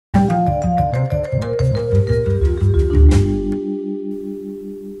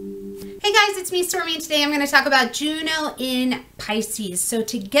it's me, Stormie, and today I'm going to talk about Juno in Pisces. So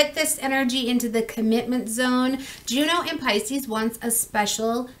to get this energy into the commitment zone, Juno in Pisces wants a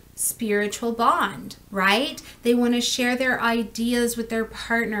special spiritual bond, right? They want to share their ideas with their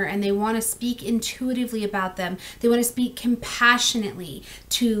partner, and they want to speak intuitively about them. They want to speak compassionately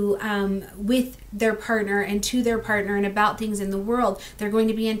with their partner and to their partner and about things in the world. They're going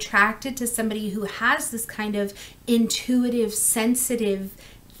to be attracted to somebody who has this kind of intuitive, sensitive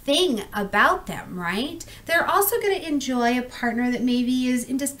thing about them, right? They're also going to enjoy a partner that maybe is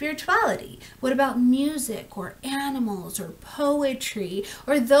into spirituality. What about music or animals or poetry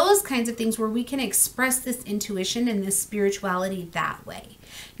or those kinds of things where we can express this intuition and this spirituality that way?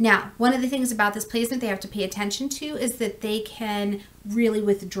 Now, one of the things about this placement they have to pay attention to is that they can really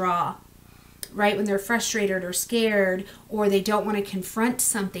withdraw, right? When they're frustrated or scared or they don't want to confront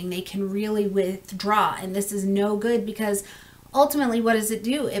something, they can really withdraw. And this is no good because ultimately, what does it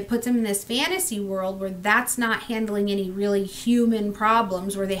do? It puts them in this fantasy world where that's not handling any really human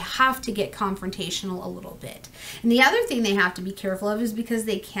problems, where they have to get confrontational a little bit. And the other thing they have to be careful of is because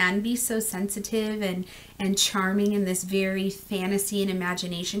they can be so sensitive and charming in this very fantasy and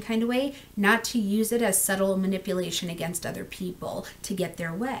imagination kind of way, not to use it as subtle manipulation against other people to get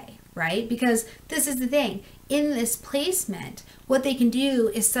their way, right? Because this is the thing. In this placement, what they can do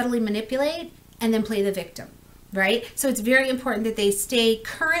is subtly manipulate and then play the victim. Right? So it's very important that they stay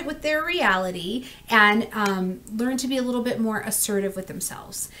current with their reality and learn to be a little bit more assertive with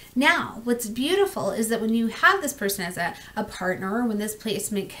themselves. Now, what's beautiful is that when you have this person as a partner, or when this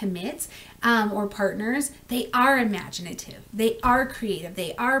placement commits or partners, they are imaginative, they are creative,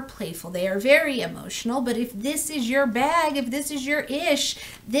 they are playful, they are very emotional. But if this is your bag, if this is your ish,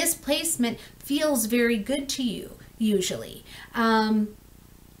 this placement feels very good to you, usually.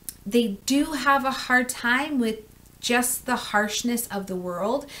 They do have a hard time with just the harshness of the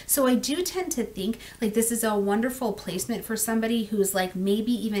world. So I do tend to think like this is a wonderful placement for somebody who's like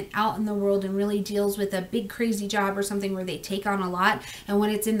maybe even out in the world and really deals with a big crazy job or something where they take on a lot. And when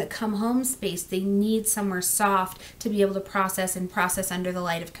it's in the come home space, they need somewhere soft to be able to process under the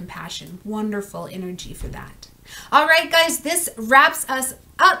light of compassion. Wonderful energy for that. All right, guys, this wraps us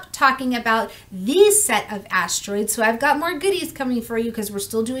up talking about these set of asteroids. So I've got more goodies coming for you because we're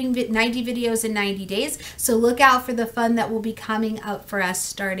still doing 90 videos in 90 days. So look out for the fun that will be coming up for us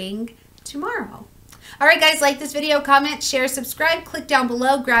starting tomorrow. All right, guys, like this video, comment, share, subscribe, click down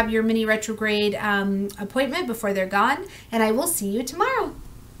below, grab your mini retrograde appointment before they're gone, and I will see you tomorrow.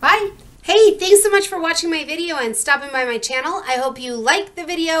 Bye. Hey, thanks so much for watching my video and stopping by my channel. I hope you like the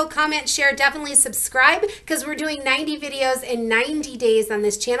video, comment, share, definitely subscribe because we're doing 90 videos in 90 days on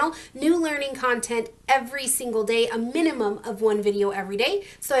this channel. New learning content every single day, a minimum of one video every day.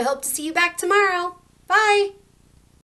 So I hope to see you back tomorrow.